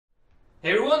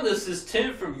Hey everyone, this is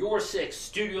Tim from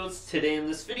YourSixStudios. Today in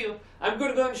this video, I'm going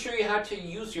to go and show you how to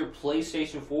use your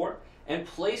PlayStation 4 and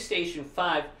PlayStation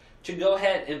 5 to go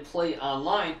ahead and play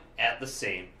online at the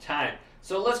same time.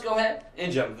 So let's go ahead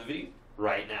and jump into the video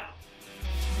right now.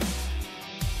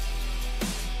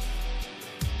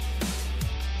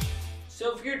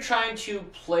 So if you're trying to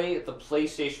play the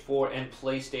PlayStation 4 and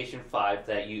PlayStation 5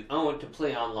 that you own to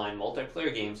play online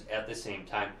multiplayer games at the same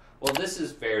time, well, this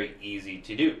is very easy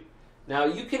to do. Now,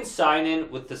 you can sign in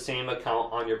with the same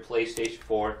account on your PlayStation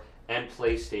 4 and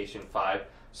PlayStation 5.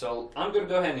 So I'm going to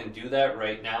go ahead and do that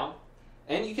right now.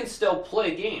 And you can still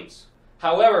play games.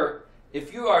 However,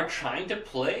 if you are trying to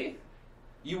play,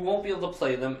 you won't be able to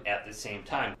play them at the same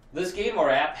time. This game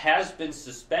or app has been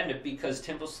suspended because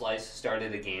TimboSlice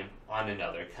started a game on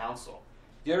another console.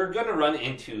 You're going to run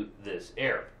into this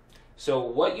error. So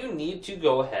what you need to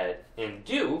go ahead and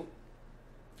do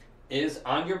is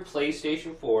on your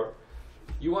PlayStation 4,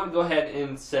 you want to go ahead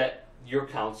and set your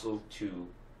console to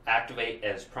activate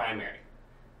as primary.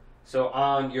 So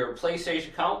on your PlayStation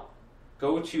account,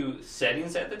 go to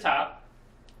settings at the top,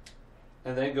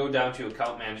 and then go down to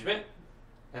account management,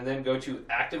 and then go to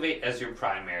activate as your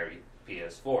primary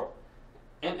PS4,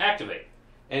 and activate.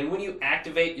 And when you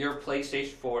activate your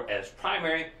PlayStation 4 as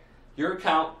primary, your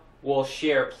account will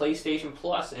share PlayStation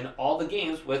Plus and all the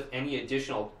games with any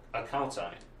additional accounts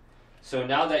on it. So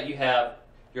now that you have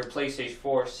your PlayStation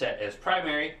 4 set as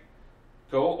primary,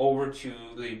 go over to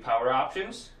the power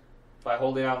options by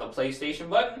holding on the PlayStation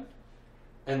button,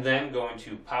 and then go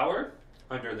into power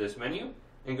under this menu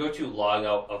and go to log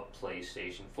out of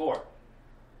PlayStation 4.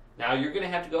 Now you're going to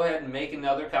have to go ahead and make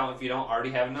another account if you don't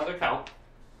already have another account.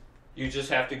 You just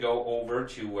have to go over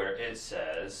to where it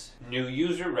says new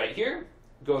user right here,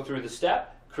 go through the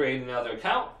step, create another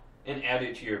account, and add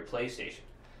it to your PlayStation.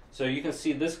 So you can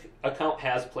see this account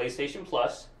has PlayStation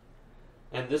Plus,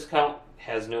 and this account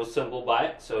has no symbol by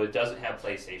it, so it doesn't have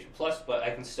PlayStation Plus, but I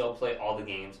can still play all the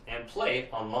games and play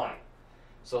online.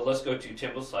 So let's go to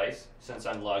TimboSlice since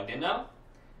I'm logged in now,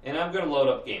 and I'm going to load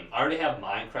up game. I already have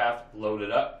Minecraft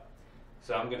loaded up,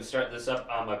 so I'm going to start this up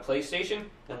on my PlayStation,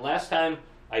 and last time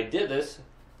I did this,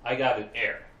 I got an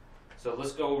error. So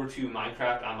let's go over to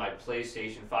Minecraft on my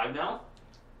PlayStation 5 now,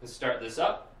 and start this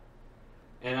up.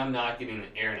 And I'm not getting an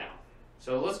error now.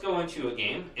 So let's go into a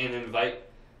game and invite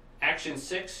Action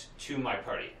 6 to my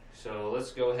party. So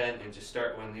let's go ahead and just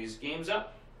start one of these games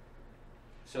up.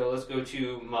 So let's go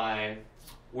to my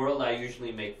world I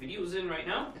usually make videos in right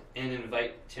now and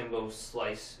invite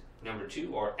TimboSlice number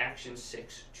 2 or Action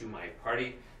 6 to my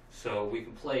party so we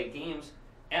can play games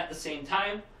at the same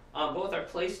time on both our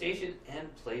PlayStation and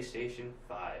PlayStation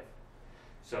 5.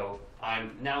 So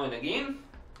I'm now in a game.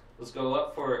 Let's go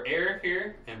up for air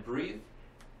here and breathe,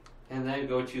 and then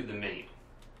go to the menu.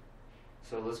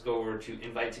 So let's go over to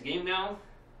invite to game now,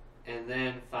 and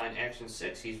then find Action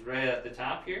 6. He's right at the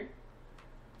top here.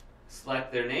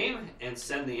 Select their name and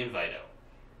send the invite out.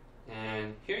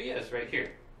 And here he is, right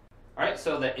here. Alright,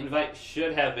 so the invite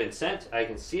should have been sent. I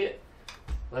can see it.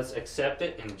 Let's accept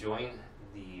it and join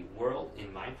the world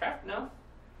in Minecraft now.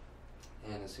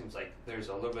 And it seems like there's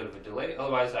a little bit of a delay.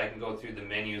 Otherwise, I can go through the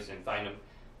menus and find them.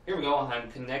 Here we go,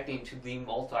 I'm connecting to the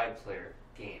multiplayer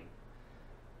game.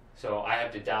 So I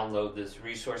have to download this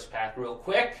resource pack real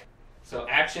quick. So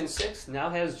Action 6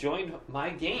 now has joined my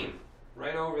game,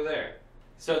 right over there.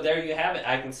 So there you have it.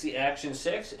 I can see Action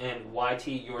 6 and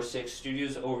YT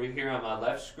YourSixStudios over here on my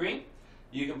left screen.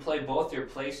 You can play both your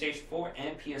PlayStation 4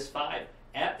 and PS5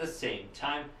 at the same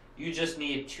time. You just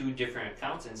need 2 different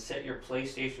accounts and set your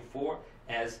PlayStation 4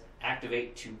 as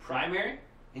activate to primary,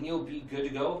 and you'll be good to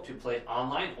go to play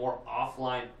online or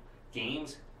offline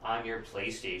games on your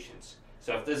PlayStations.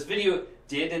 So if this video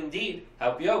did indeed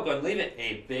help you out, go and leave it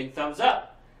a big thumbs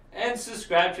up and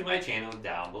subscribe to my channel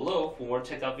down below for more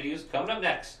tech up videos coming up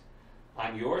next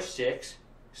on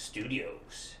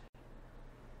YourSixStudios.